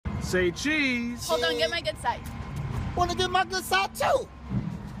Say cheese. Hold on, get my good side. Wanna get my good side too?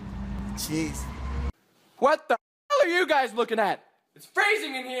 Cheese. What the hell are you guys looking at? It's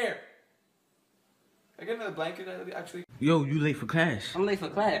freezing in here. Can I get another blanket, actually? Yo, you late for class? I'm late for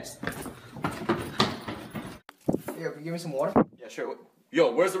class. Here, can you give me some water? Yeah, sure.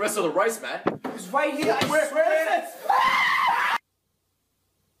 Yo, where's the rest of the rice, man? It's right here. I swear it is.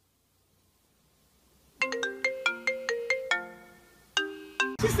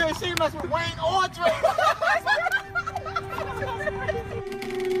 She said she messed with Wayne or Drake.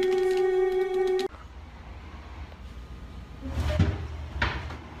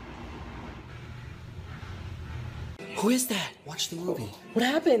 Who is that? Watch the movie. What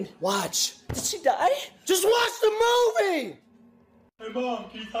happened? Watch. Did she die? Just watch the movie! Hey Mom,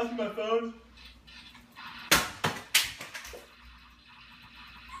 can you toss me my phone?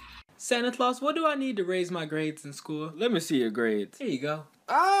 Santa Claus, what do I need to raise my grades in school? Let me see your grades. Here you go.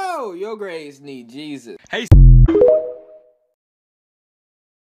 Oh, your grades need Jesus. Hey,